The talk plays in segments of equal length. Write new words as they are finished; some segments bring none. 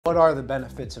What are the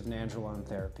benefits of nandrolone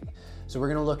therapy? So we're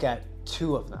gonna look at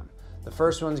two of them. The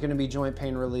first one's gonna be joint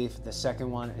pain relief. The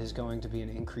second one is going to be an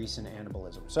increase in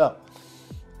anabolism. So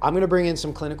I'm gonna bring in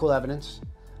some clinical evidence.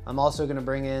 I'm also gonna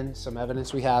bring in some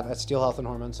evidence we have at Steel Health and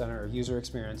Hormone Center, or user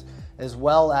experience, as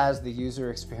well as the user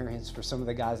experience for some of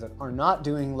the guys that are not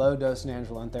doing low dose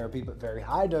nandrolone therapy, but very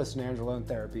high dose nandrolone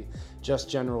therapy, just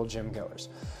general gym goers.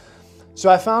 So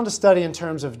I found a study in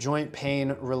terms of joint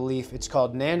pain relief. It's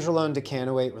called Nandrolone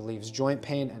Decanoate Relieves Joint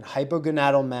Pain in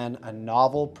Hypogonadal Men, a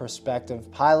novel prospective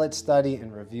pilot study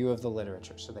and review of the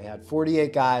literature. So they had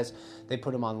 48 guys, they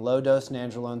put them on low dose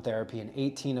nandrolone therapy, and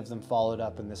 18 of them followed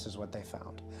up, and this is what they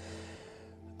found.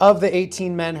 Of the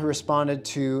 18 men who responded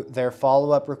to their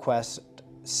follow-up requests,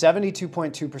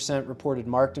 72.2% reported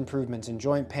marked improvements in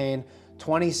joint pain,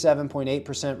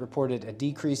 27.8% reported a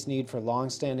decreased need for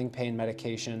long-standing pain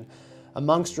medication.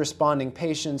 Amongst responding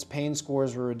patients, pain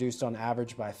scores were reduced on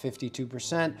average by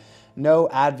 52%. No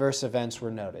adverse events were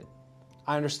noted.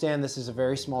 I understand this is a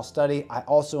very small study. I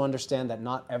also understand that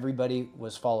not everybody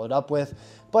was followed up with,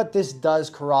 but this does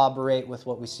corroborate with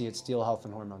what we see at Steel Health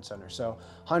and Hormone Center. So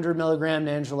 100 milligram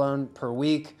nandrolone per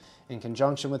week in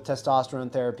conjunction with testosterone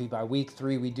therapy. By week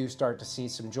 3, we do start to see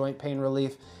some joint pain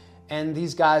relief. And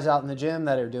these guys out in the gym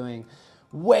that are doing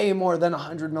way more than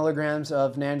 100 milligrams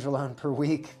of nandrolone per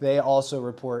week, they also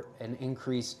report an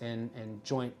increase in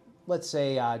joint, let's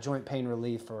say joint pain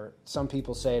relief, or some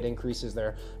people say it increases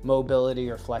their mobility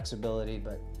or flexibility,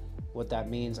 but what that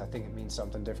means, I think it means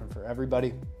something different for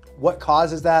everybody. What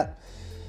causes that?